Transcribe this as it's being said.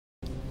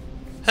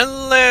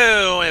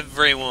Hello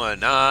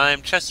everyone,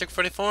 I'm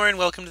Chester44 and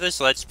welcome to this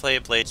Let's Play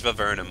of Blades of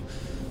Avernum.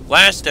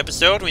 Last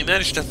episode we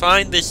managed to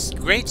find this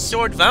great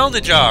sword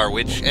Valnajar,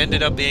 which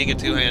ended up being a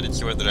two-handed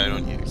sword that I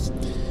don't use.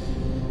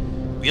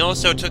 We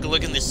also took a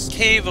look in this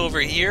cave over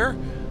here,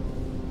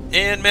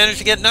 and managed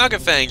to get Naga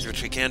Fangs,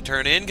 which we can't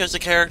turn in because the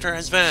character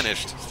has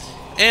vanished.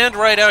 And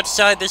right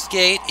outside this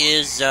gate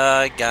is,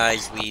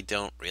 guys we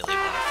don't really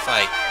want to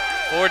fight.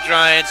 4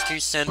 Dryads,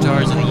 2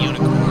 Centaurs, and a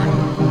Unicorn.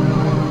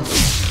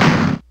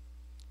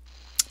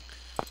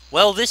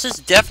 Well, this is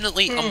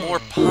definitely a more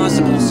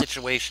possible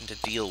situation to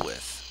deal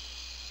with.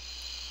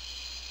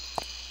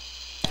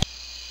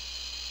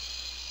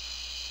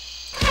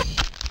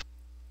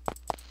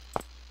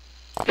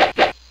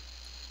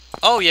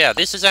 Oh yeah,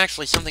 this is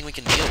actually something we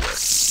can deal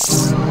with.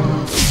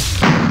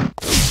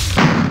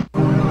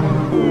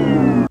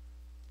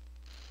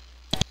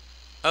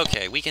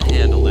 Okay, we can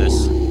handle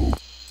this.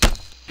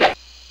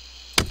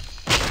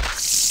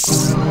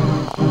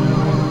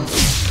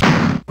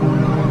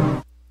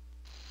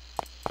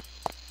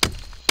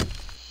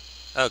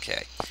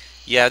 Okay.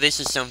 Yeah, this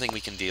is something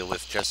we can deal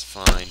with just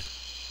fine.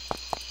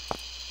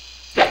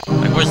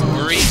 I was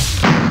worried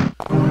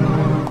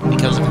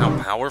because of how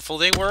powerful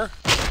they were.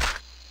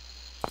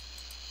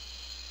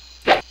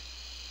 But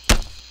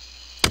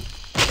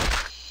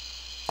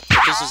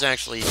this is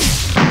actually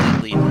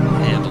completely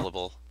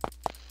handleable.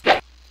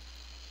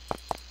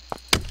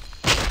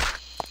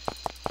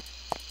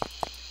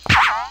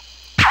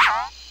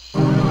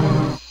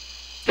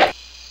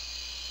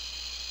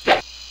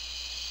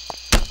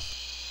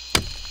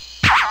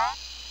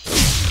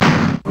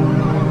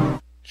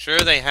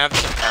 Sure, they have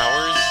some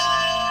powers,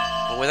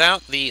 but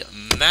without the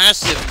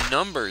massive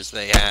numbers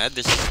they had,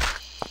 this is...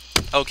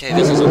 Okay,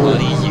 this is a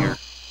lot easier.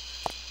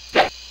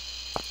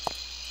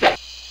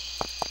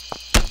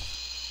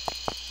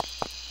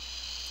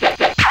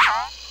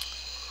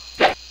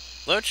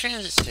 Low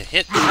chances to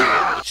hit,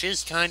 which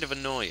is kind of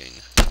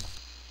annoying.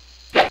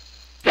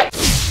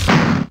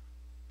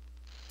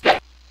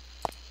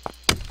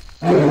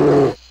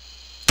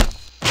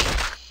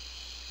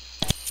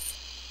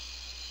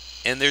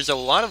 And there's a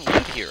lot of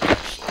loot here,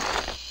 actually.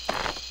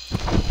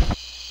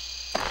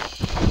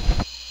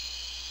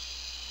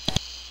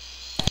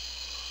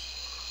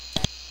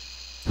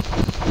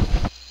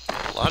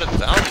 A lot of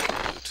valuable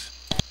loot.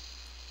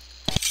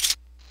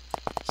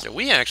 So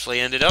we actually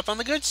ended up on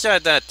the good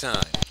side that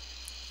time.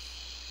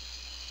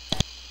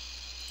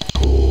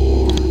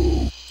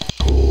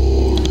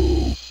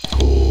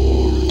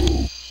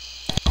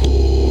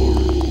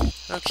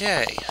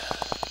 Okay.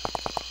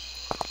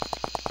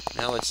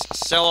 Now let's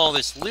sell all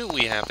this loot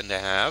we happen to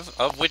have,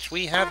 of which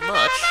we have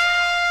much.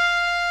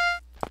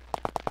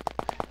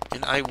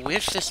 And I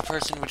wish this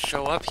person would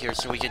show up here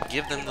so we could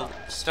give them the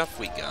stuff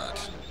we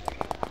got.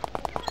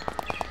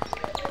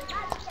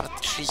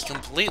 But she's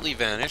completely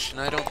vanished,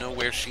 and I don't know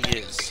where she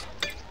is.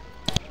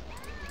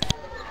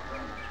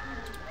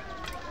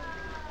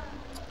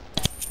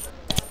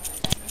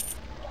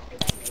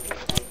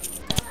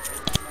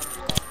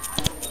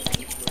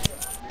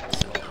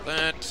 Sell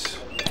that.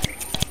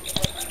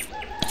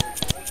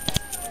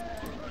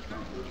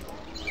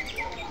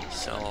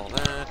 Sell all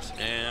that,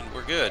 and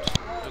we're good.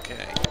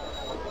 Okay.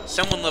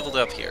 Someone leveled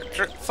up here.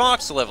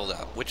 Fox leveled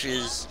up, which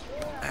is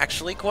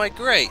actually quite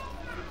great.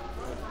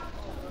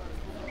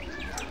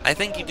 I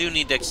think you do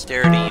need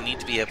dexterity. You need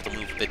to be able to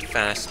move a bit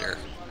faster.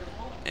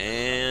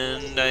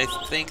 And I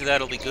think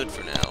that'll be good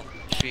for now.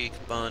 Cheek,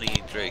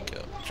 Bonnie,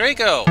 Draco.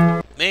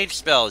 Draco! Mage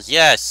spells,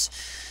 yes!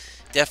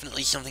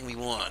 Definitely something we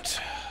want.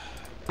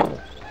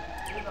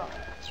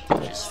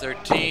 Which is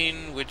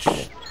 13, which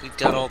we've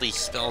got all these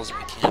spells that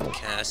we can't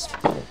cast.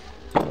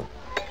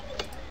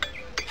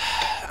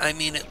 I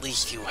mean, at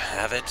least you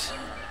have it,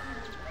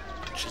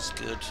 which is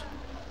good.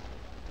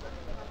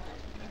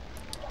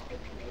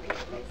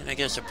 And I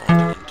guess a point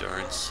of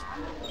endurance.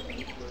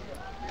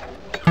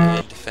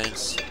 And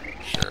defense,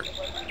 sure.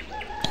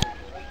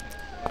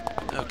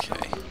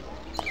 Okay.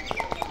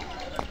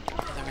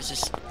 There was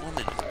this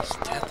woman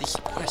who had these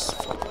quests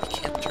for, but we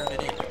can't turn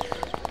it in.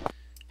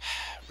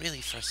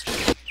 Really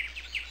frustrating.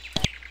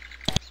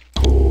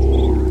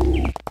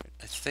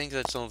 I think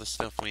that's all the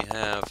stuff we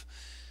have.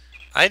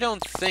 I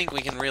don't think we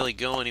can really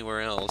go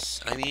anywhere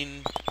else. I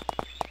mean,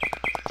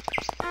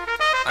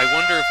 I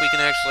wonder if we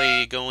can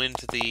actually go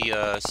into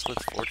the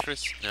Swift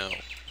Fortress? No,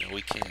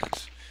 we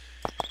can't.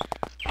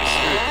 We're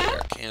screwed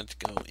there. Can't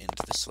go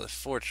into the Swift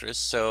Fortress,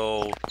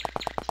 so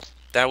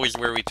that was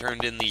where we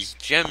turned in these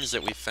gems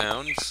that we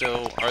found,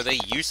 so are they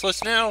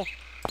useless now?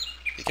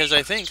 Because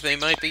I think they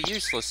might be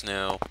useless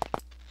now.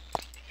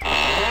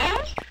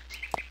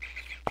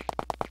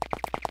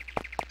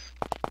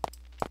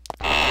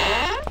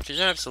 Which is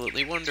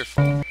absolutely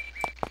wonderful.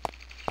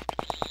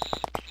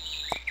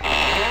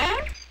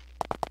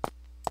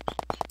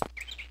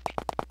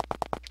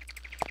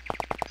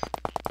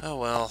 Oh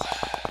well.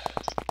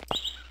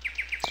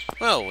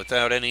 Well,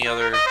 without any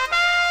other...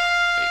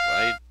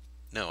 Wait,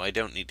 no, I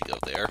don't need to go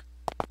there.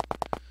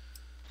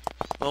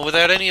 Well,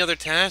 without any other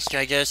task,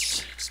 I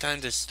guess it's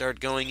time to start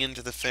going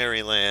into the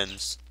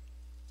fairylands.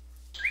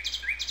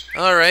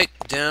 Alright,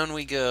 down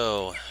we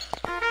go.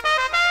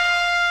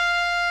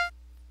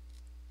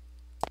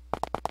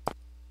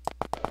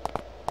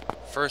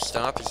 First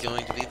stop is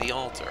going to be the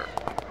altar.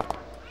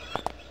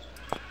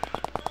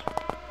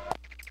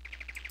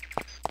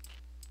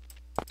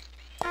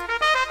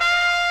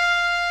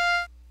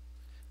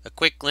 A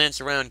quick glance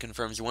around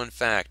confirms one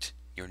fact.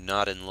 You're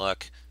not in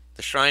luck.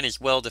 The shrine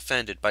is well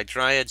defended by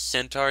dryads,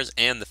 centaurs,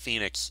 and the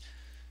phoenix.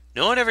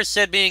 No one ever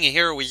said being a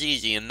hero was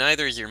easy, and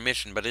neither is your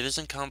mission, but it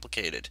isn't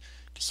complicated.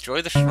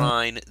 Destroy the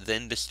shrine,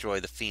 then destroy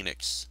the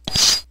phoenix.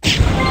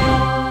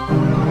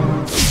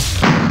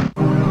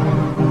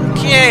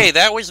 Okay,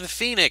 that was the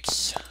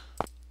phoenix.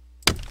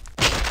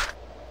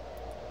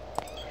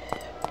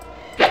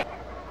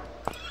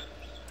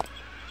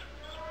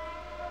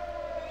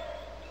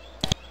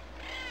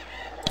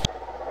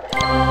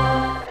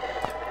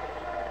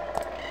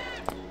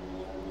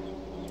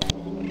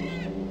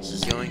 This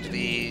is going to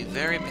be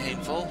very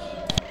painful.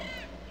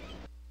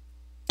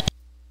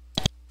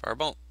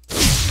 Fireball.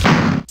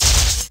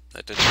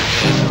 That didn't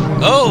hit.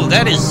 Oh,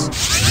 that is...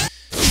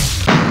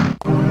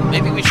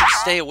 Maybe we should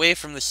stay away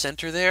from the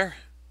center there?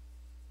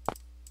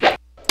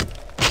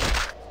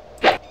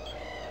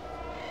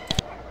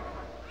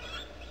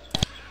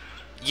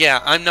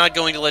 Yeah, I'm not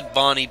going to let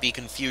Bonnie be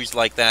confused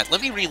like that.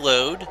 Let me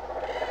reload.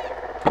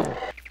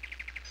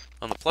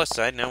 On the plus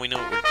side, now we know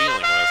what we're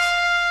dealing with.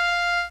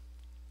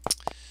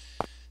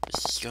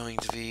 This is going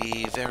to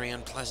be very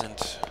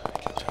unpleasant. I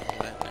can tell you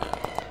that now.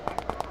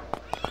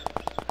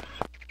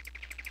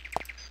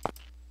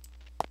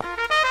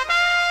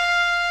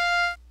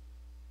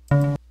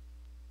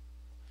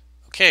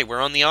 Okay,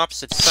 we're on the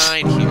opposite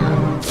side here.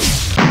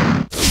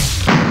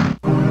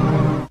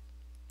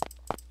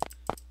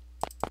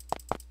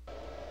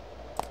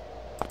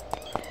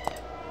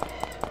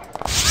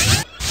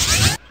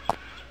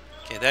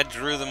 Okay, that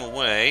drew them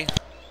away.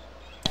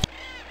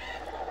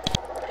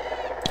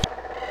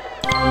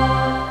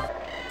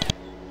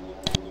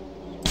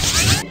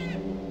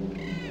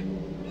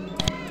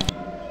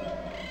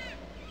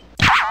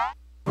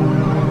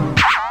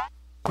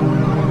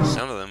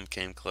 Some of them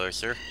came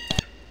closer.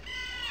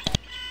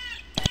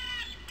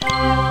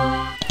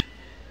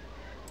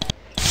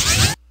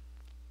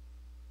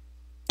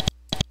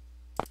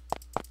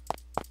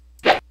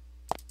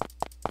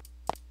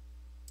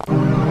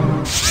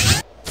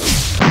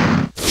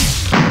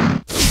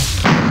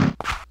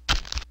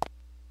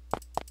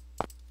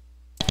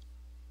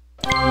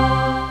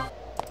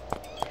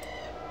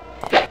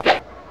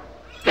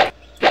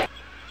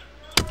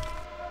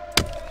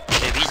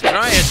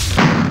 Dryads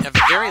have a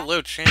very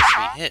low chance to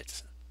be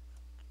hit,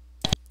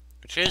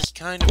 which is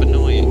kind of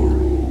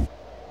annoying.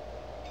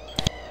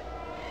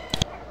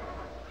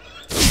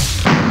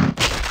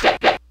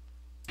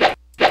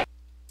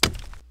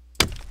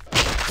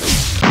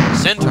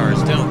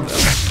 Centaurs don't, though.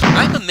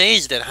 I'm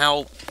amazed at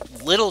how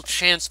little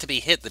chance to be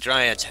hit the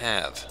Dryads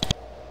have.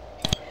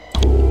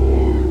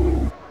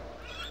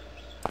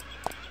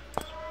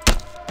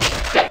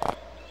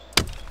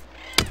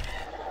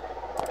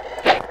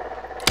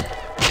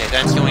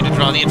 That's going to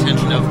draw the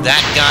attention of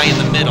that guy in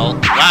the middle.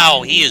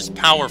 Wow, he is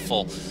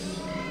powerful.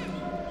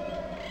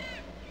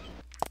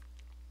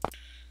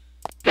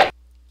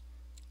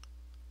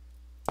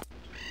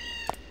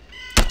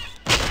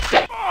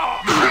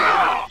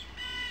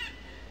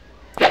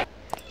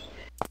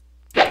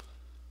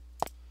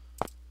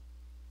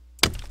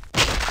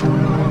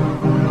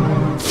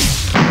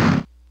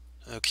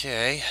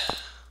 Okay.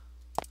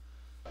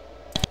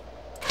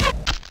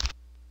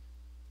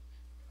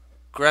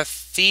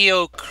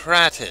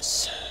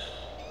 Graphiocratus.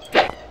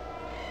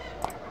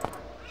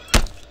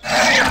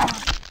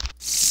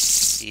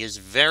 He is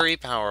very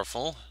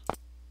powerful,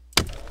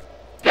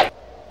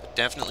 but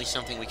definitely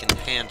something we can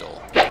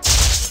handle.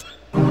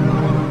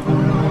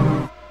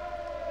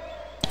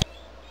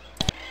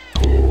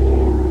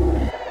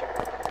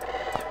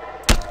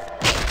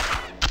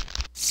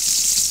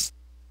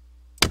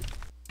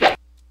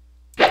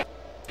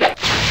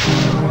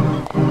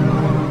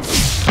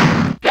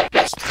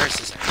 These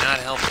curses are not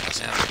helping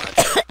us out much.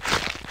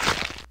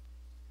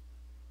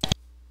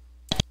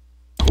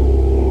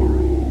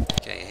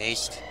 Okay,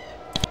 haste.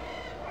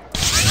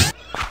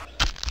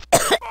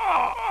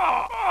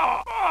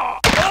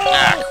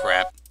 Ah,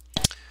 crap.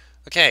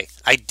 Okay,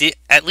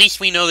 at least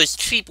we know this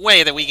cheap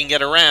way that we can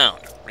get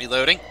around.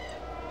 Reloading.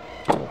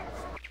 Okay,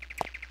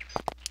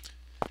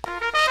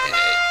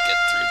 get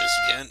through this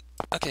again.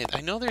 Okay,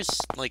 I know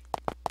there's, like,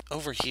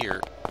 over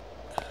here.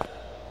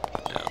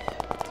 No.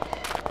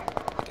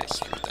 I think I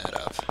screwed that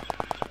up.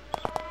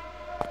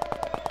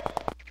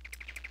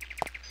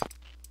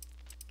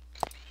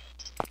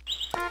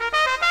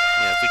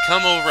 Yeah, if we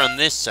come over on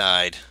this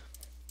side...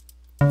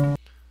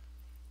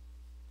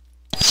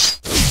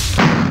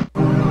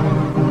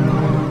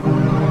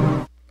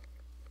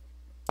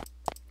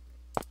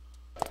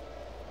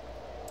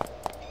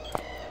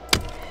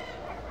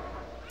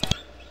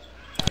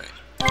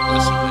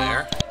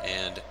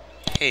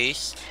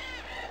 Haste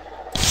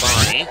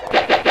Bonnie,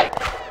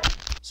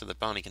 so that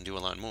Bonnie can do a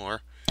lot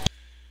more.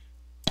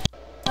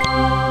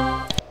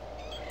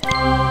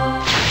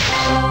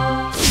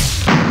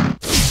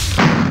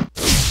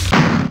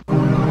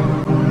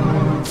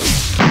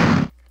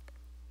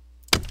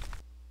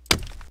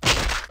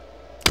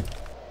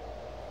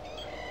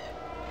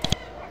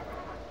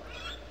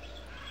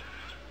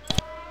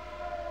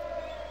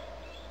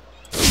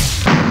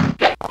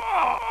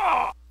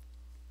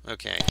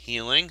 Okay,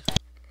 healing.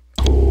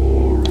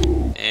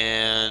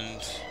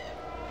 And...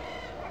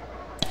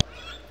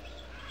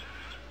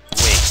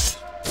 wait.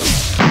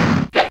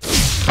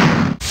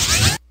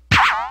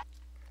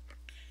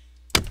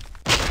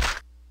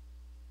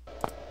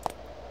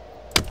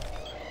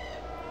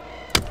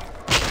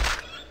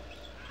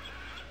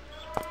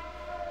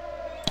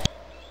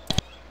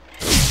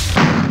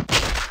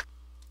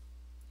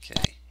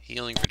 Okay,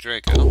 healing for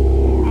Draco.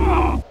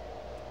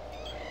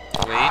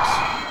 Wait.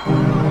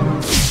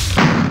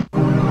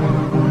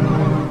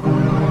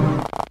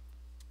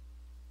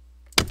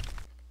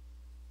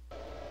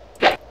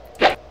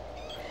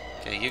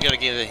 Okay, you gotta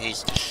give a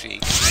haste to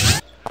Sheik.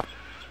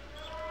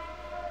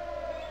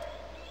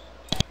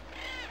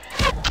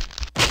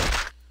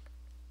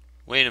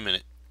 Wait a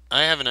minute.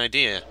 I have an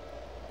idea.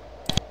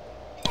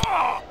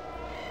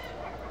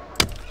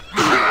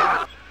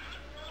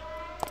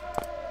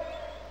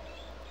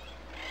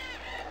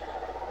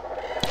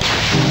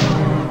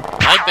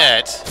 I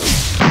bet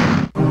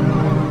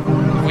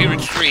if we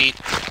retreat,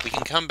 we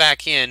can come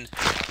back in.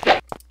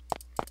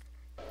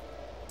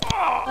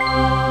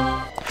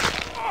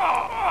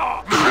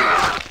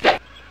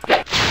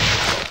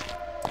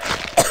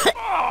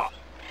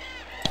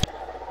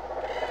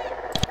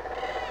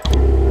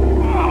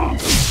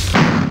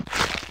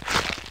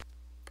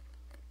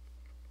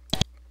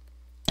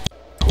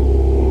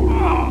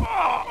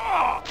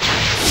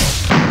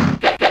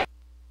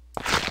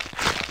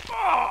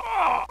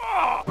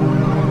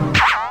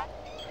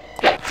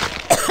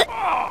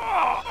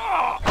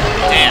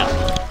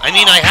 I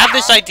mean, I have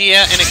this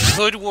idea, and it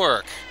could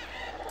work.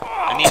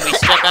 I mean, we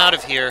step out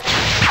of here.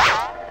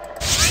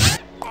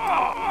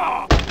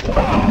 I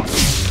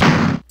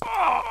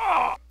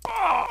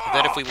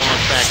bet if we walk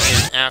back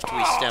in after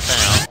we step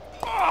out...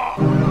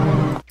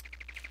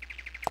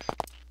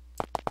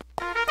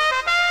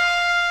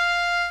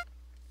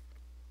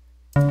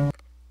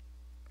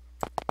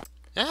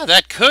 yeah,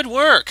 that could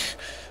work.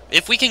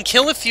 If we can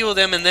kill a few of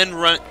them and then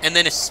run and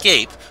then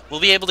escape, we'll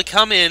be able to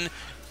come in.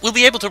 We'll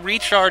be able to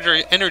recharge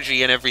our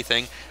energy and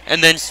everything,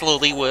 and then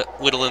slowly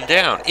whittle them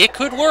down. It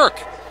could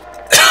work.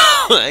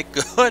 It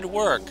could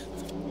work.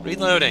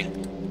 Reloading.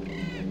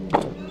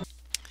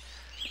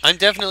 I'm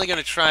definitely going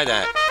to try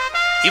that.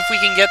 If we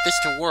can get this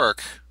to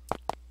work,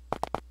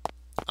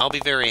 I'll be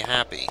very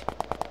happy.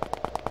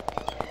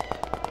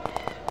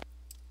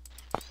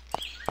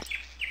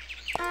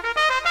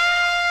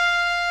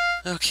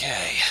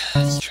 Okay,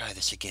 let's try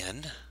this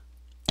again.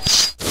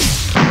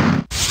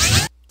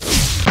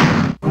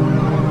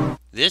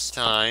 This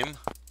time,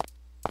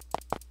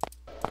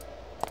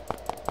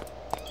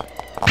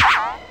 we'll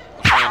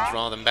try and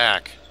draw them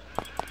back.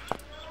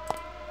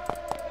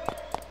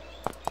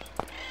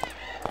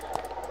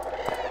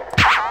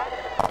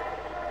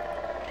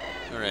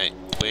 Alright,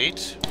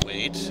 wait.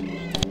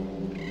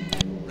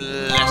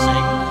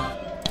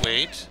 Blessing.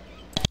 Wait.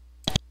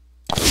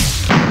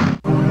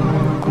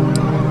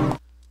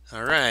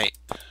 Alright.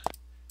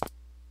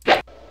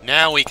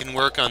 Now we can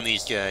work on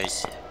these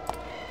guys.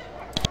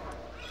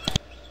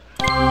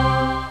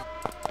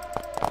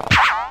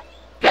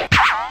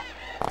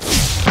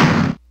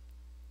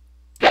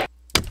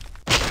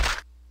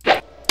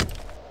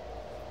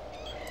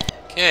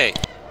 Okay.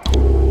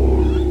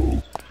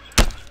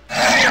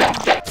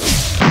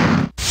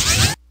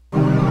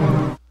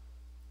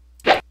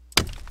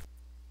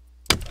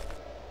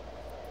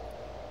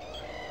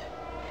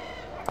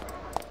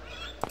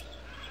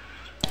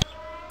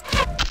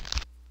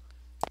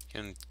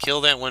 Can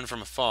kill that one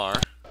from afar.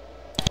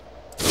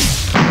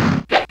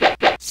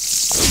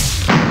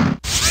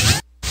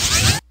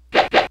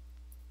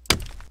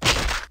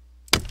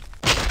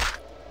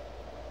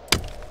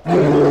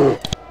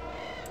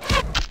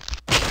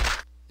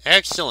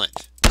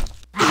 Excellent.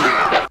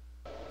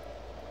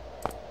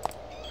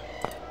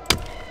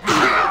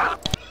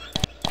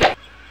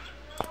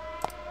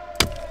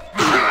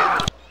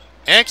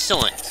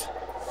 Excellent.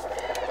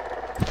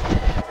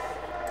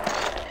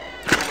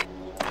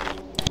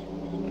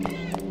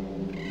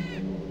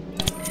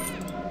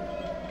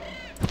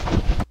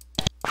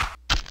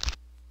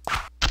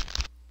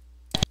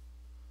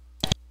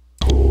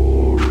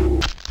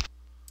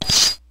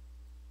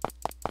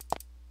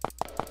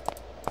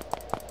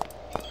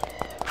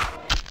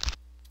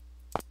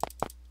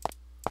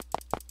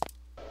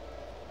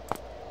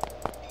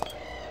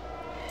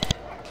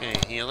 Okay,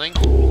 healing.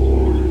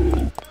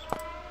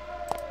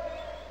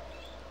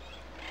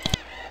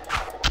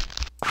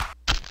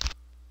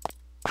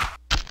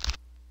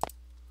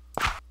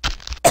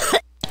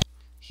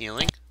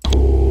 Healing.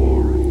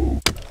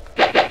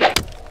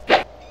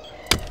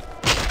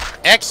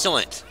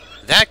 Excellent!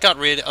 That got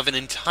rid of an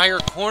entire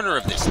corner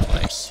of this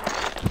place.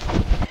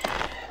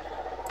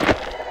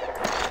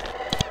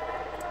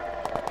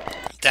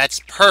 That's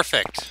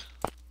perfect.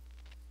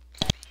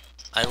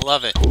 I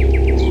love it.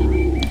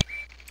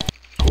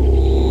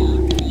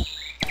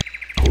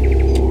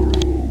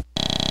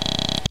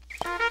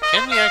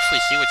 Can we actually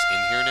see what's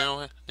in here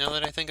now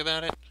that I think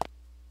about it?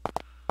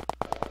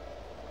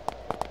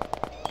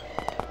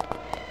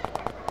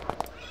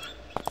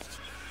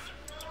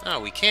 Oh,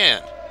 we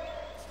can.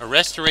 A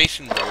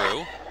restoration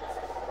brew.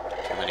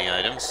 Too many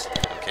items.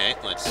 Okay,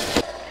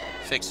 let's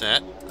fix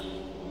that.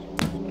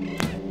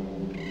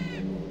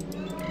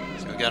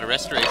 So we got a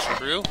restoration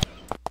brew.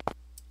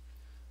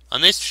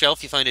 On this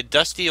shelf, you find a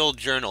dusty old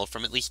journal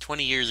from at least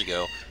 20 years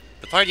ago.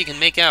 The part you can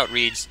make out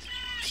reads,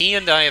 P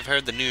and I have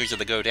heard the news of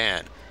the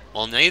Godan.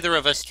 While neither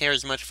of us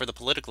cares much for the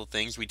political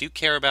things, we do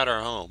care about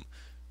our home.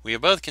 We are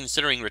both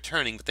considering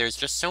returning, but there's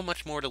just so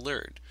much more to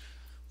learn.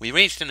 We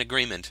reached an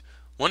agreement.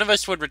 One of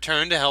us would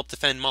return to help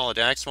defend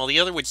Molodax, while the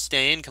other would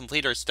stay and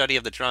complete our study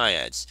of the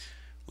Dryads.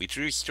 We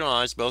drew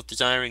straws, both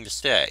desiring to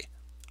stay.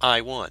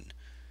 I won.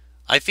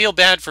 I feel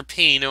bad for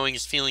P, knowing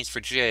his feelings for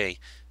J.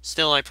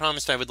 Still, I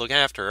promised I would look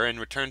after her and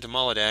return to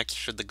Molodax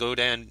should the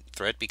Godan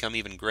threat become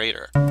even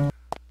greater.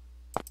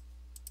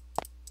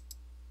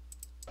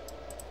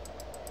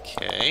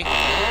 Okay.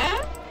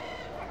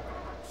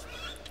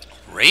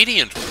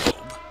 Radiant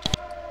robe?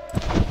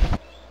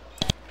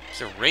 It's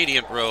a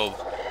radiant robe.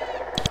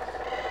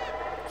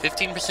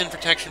 15%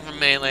 protection from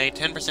melee,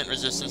 10%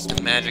 resistance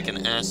to magic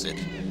and acid.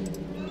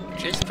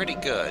 Which is pretty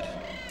good.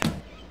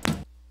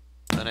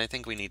 But I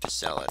think we need to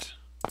sell it.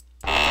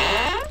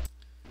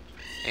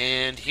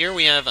 And here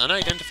we have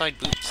unidentified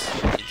boots.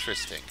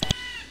 Interesting.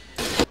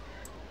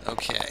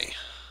 Okay.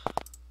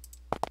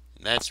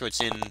 That's what's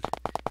in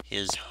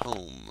his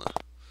home.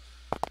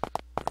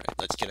 Alright,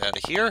 let's get out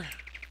of here.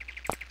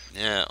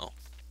 Now.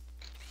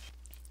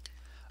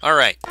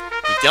 Alright,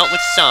 we've dealt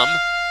with some,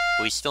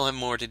 but we still have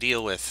more to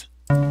deal with.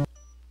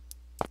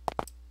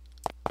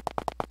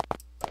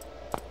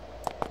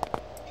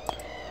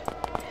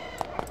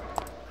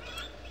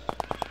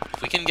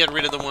 If we can get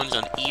rid of the ones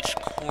on each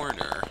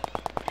corner...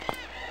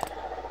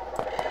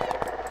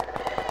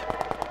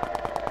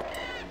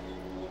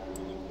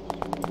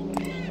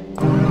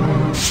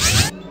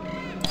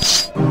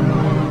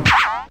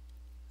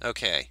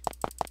 Okay.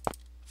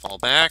 Fall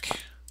back.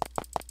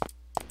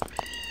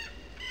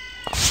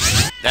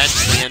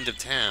 That's the end of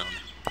town.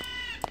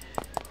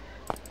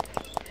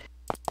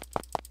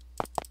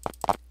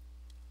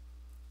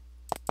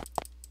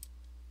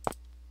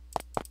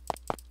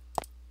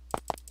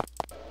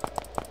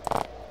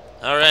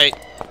 Alright.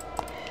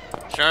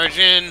 Charge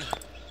in.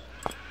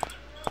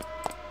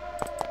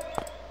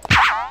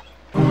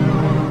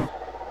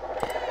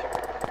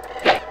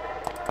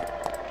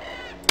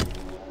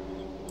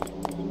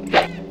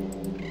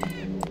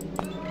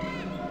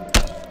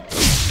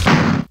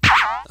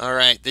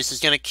 Alright, this is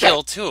gonna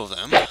kill two of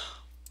them.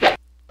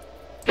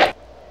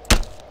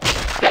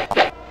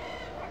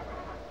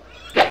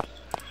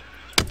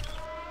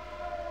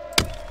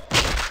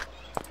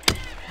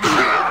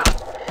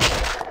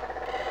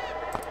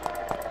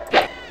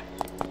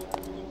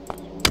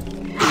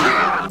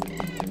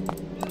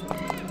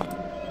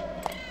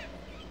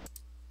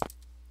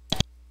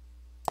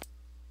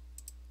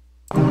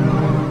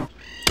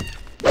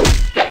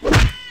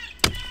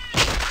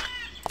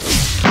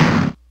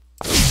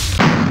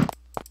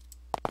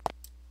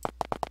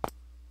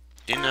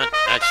 Did not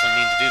actually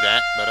mean to do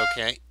that, but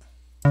okay.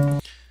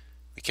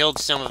 We killed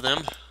some of them.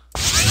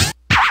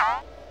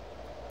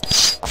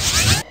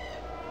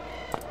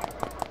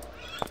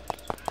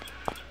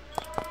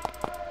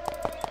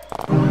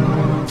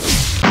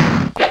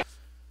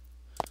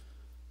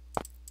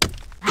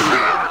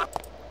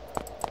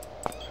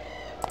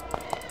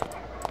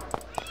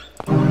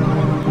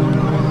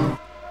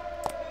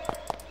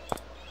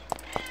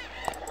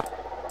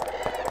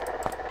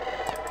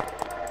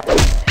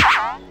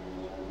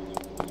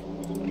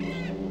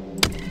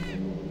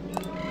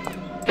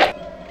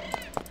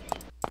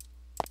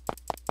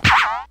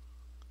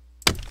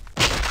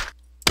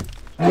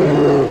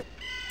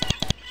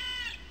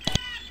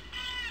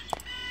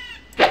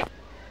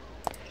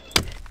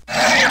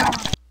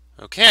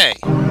 Okay.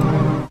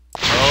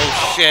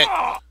 Oh, shit.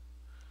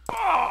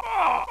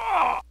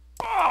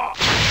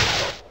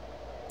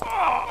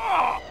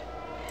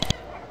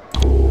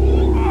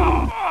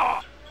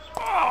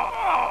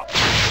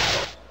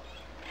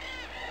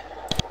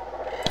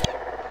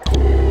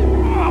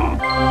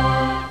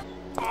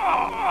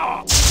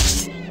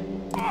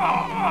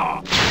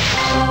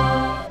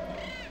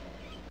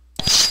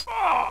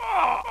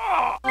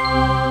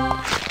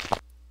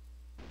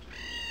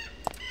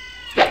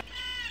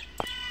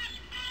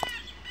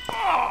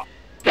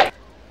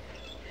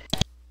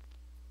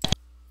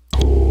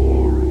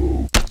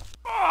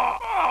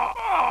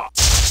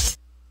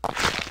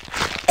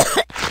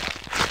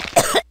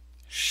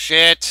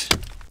 Shit.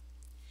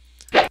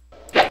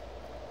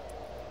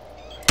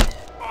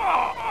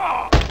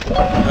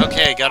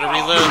 Okay, gotta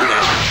reload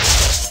then.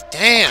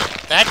 Damn,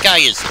 that guy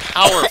is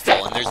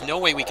powerful, and there's no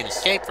way we can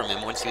escape from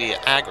him once we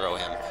aggro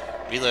him.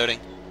 Reloading.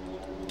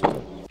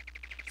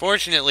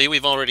 Fortunately,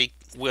 we've already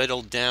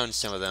whittled down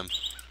some of them.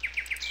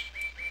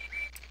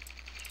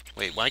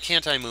 Wait, why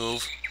can't I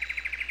move?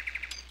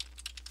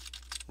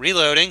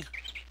 Reloading.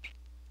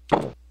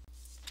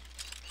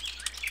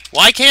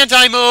 Why can't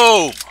I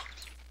move?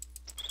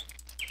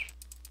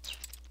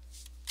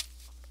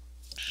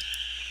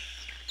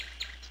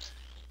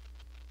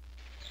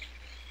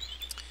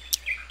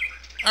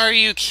 Are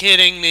you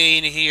kidding me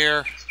in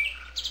here?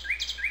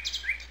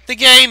 The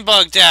game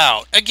bugged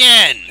out!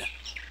 Again!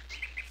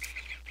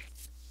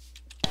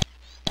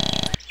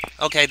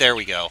 Okay, there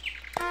we go.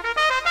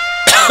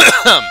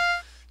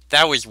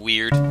 That was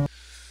weird.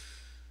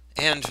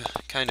 And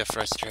kind of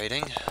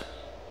frustrating.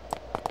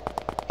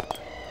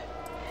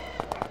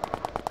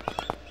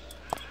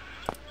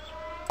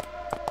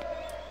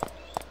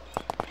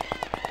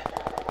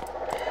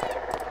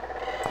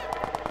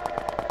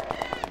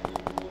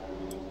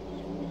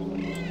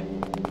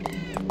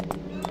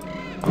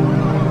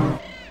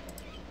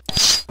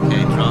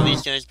 Okay, draw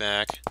these guys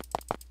back.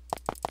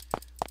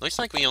 Looks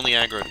like we only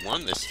aggroed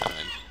one this time.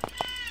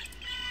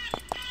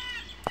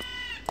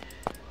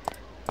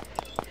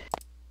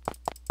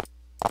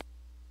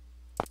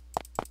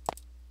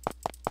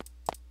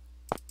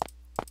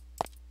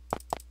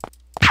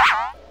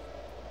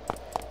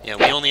 Yeah,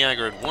 we only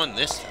aggroed one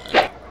this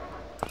time.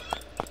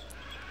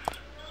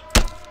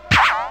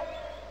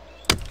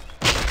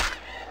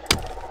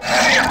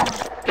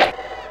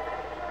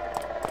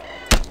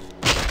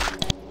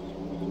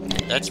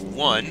 That's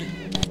one.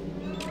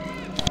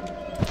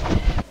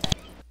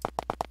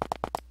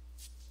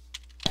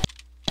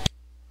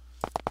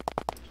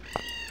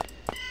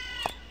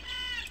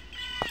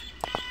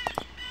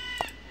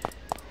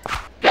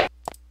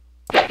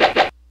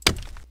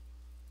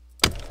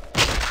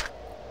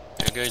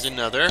 There goes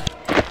another.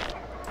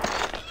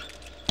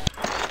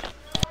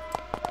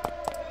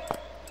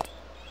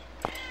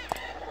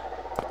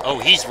 Oh,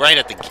 he's right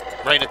at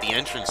the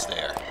entrance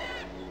there.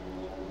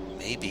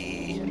 Maybe.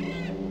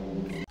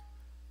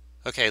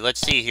 Okay, let's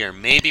see here.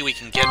 Maybe we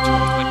can get to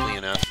him quickly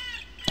enough.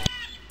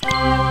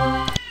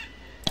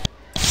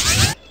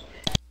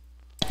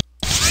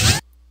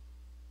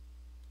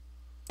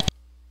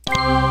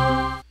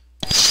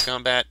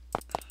 Combat.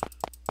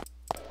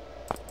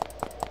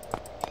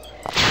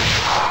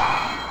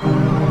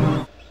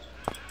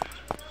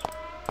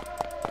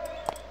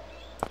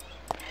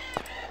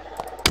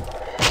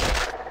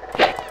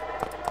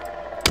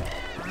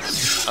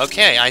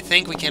 Okay, I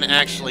think we can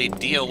actually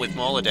deal with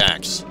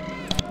Molodax.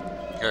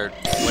 Or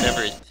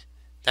whatever.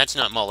 That's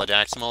not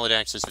Molodax.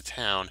 Molodax is the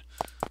town.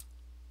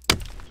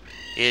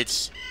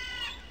 It's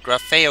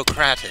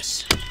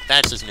Grapheocratus.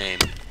 That's his name.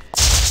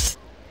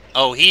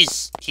 Oh,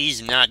 he's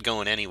not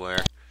going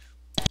anywhere.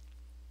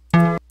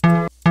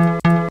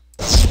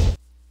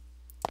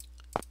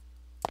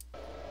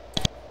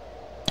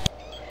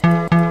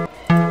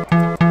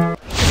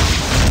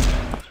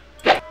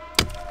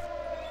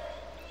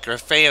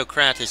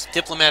 Grapheocratus,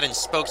 diplomat and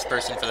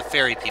spokesperson for the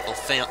fairy people,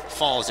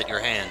 falls at your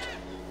hand.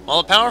 While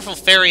a powerful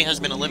fairy has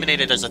been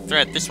eliminated as a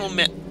threat, this will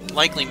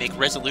likely make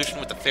resolution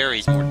with the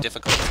fairies more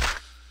difficult.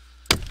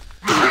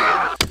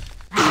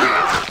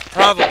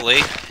 Probably,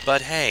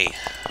 but hey,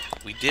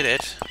 we did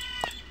it.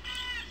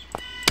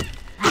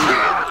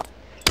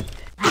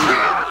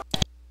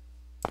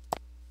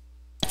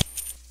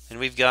 And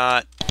we've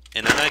got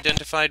an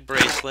unidentified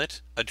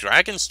bracelet, a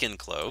dragon skin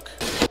cloak.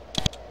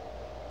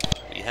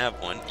 We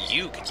have one.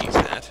 You could use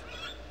that.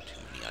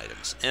 Too many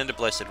items. And a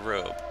blessed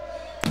robe.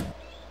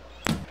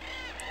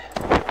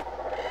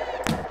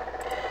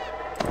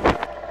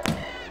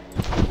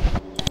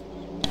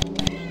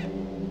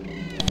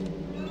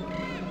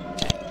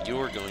 Okay,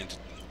 you're going to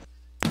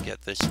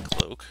get this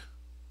cloak.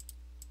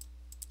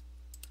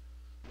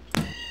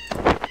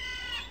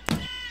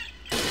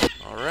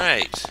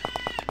 Alright.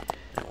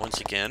 And once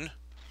again,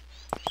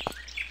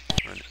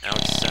 run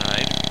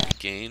outside,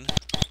 regain.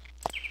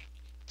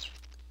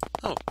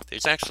 Oh,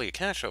 there's actually a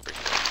cache over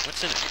here.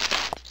 What's in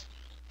it?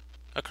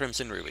 A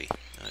crimson ruby.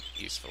 Not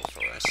useful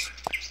for us.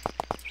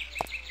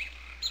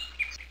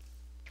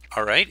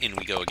 Alright, in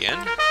we go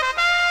again.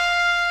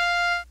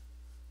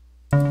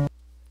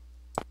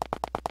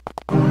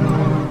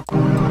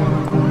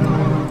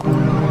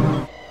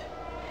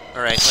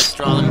 Alright, let's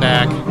draw them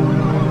back.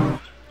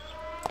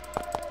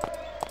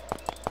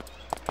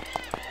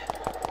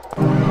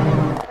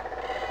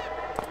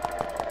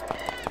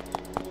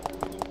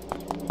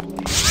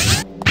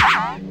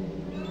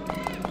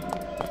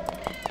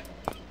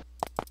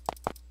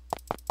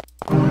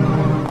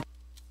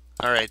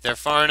 Alright, they're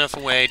far enough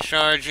away.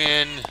 Charge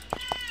in.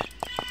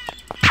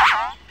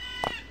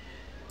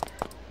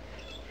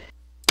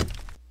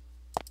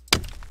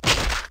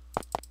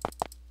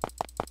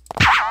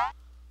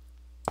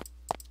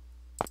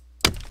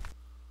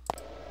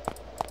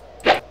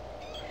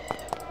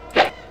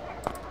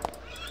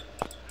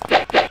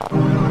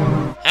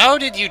 How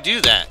did you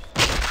do that?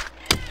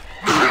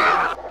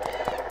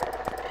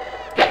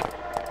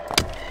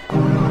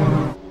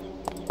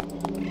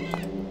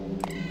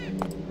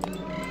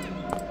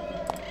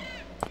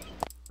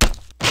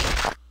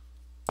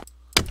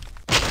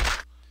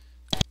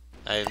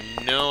 I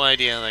have no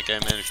idea how that guy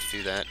managed to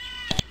do that.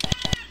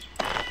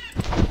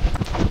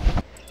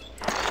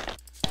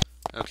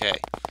 Okay,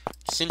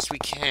 since we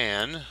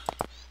can...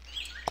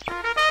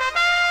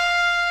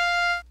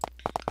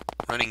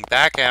 Running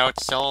back out,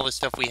 sell all the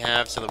stuff we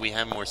have so that we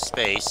have more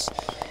space.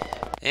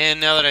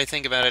 And now that I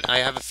think about it, I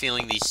have a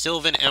feeling the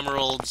Sylvan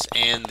Emeralds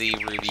and the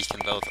Rubies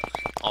can both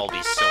all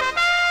be sold.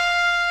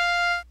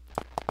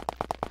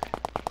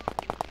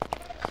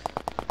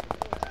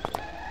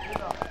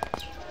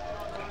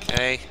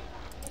 Okay.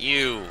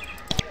 You.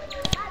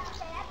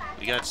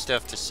 We got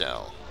stuff to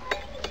sell.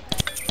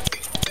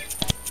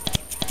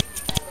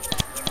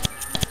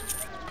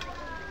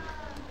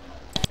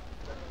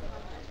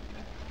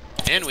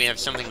 And we have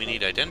something we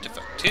need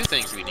identified. Two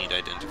things we need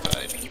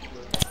identified.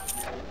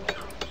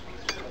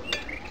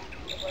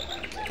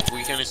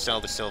 We're gonna sell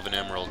the Sylvan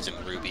Emeralds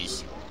and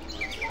Rubies.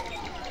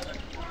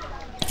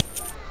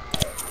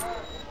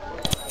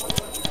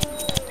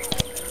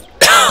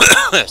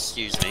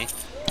 Excuse me.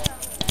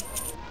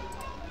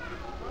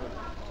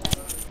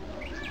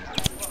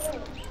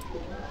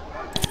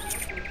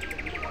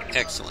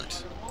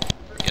 Excellent.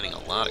 We're getting a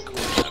lot of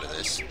coins out of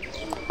this.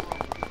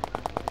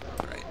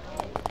 Alright.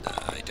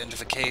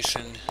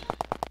 Identification.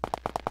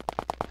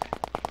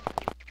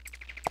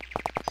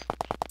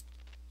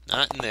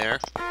 Not in there.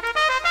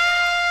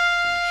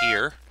 In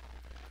here.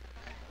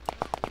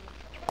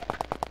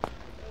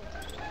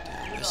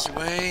 Down this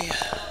way.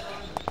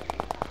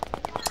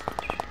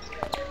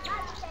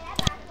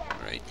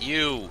 Alright,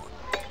 you.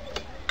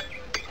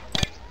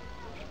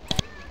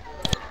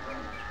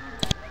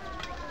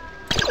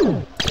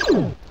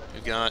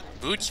 We've got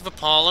Boots of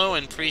Apollo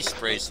and Priest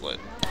Bracelet.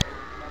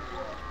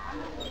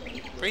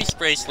 Priest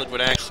Bracelet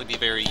would actually be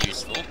very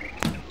useful.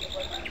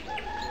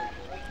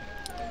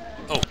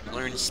 Oh,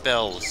 learn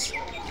spells.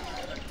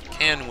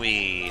 Can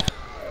we?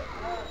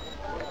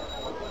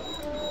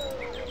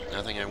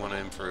 Nothing I want to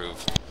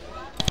improve.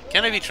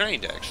 Can I be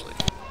trained, actually?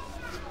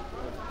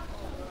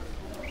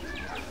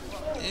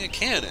 Yeah, it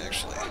can,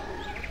 actually.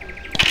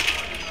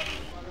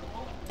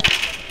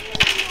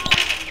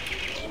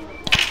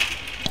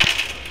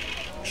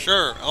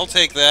 Sure, I'll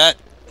take that.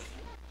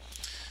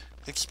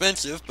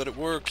 Expensive, but it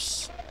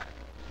works.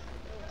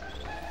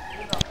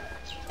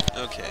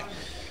 Okay.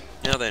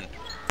 Now then.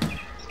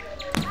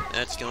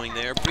 That's going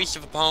there. Priest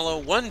of Apollo,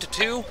 1 to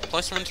 2,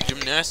 +1 to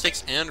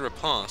gymnastics and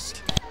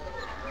riposte.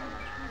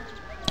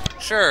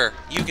 Sure,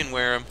 you can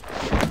wear them.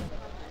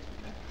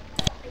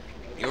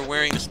 You're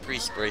wearing this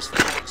priest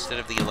bracelet instead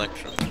of the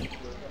electrum.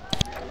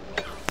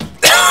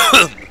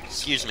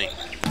 Excuse me.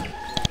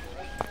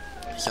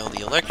 So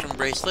the electrum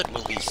bracelet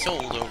will be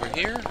sold over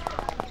here.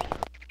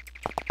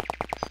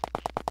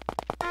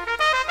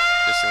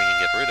 Just so we can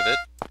get rid of it.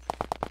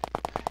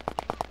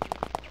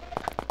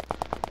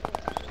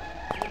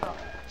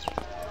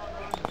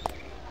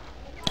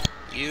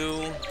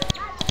 You.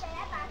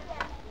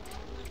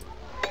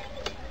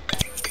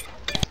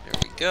 There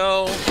we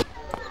go.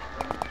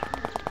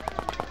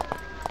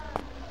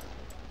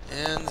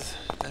 And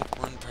that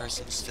one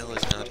person still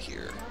is not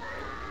here.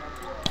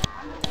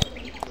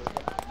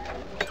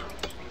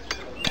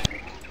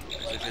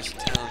 They're just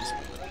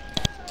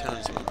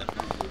townswomen.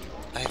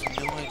 I have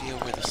no idea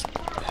where this...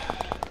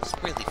 It's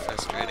really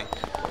frustrating.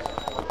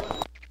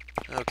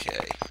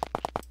 Okay.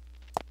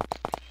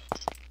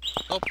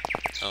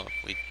 Oh,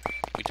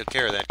 we took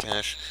care of that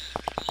cache.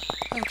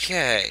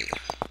 Okay.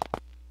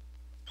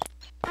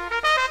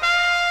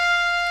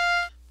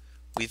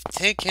 We've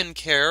taken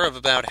care of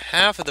about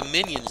half of the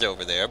minions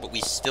over there, but we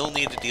still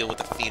need to deal with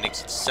the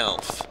Phoenix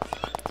itself.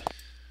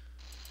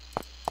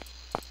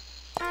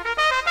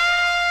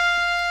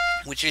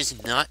 Which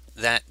is not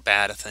that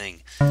bad a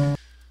thing.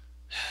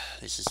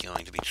 This is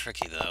going to be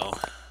tricky, though.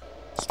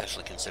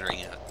 Especially considering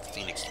what the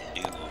Phoenix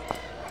can do.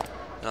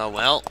 Oh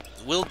well,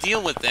 we'll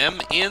deal with them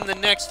in the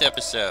next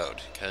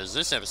episode, because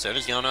this episode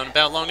has gone on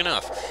about long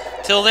enough.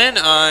 Till then,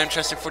 I'm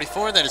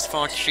Chester44, that is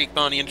Fox, Sheik,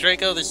 Bonnie, and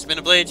Draco. This has been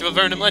a Blades of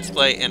Avernum Let's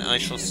Play, and I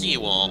shall see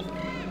you all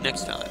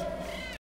next time.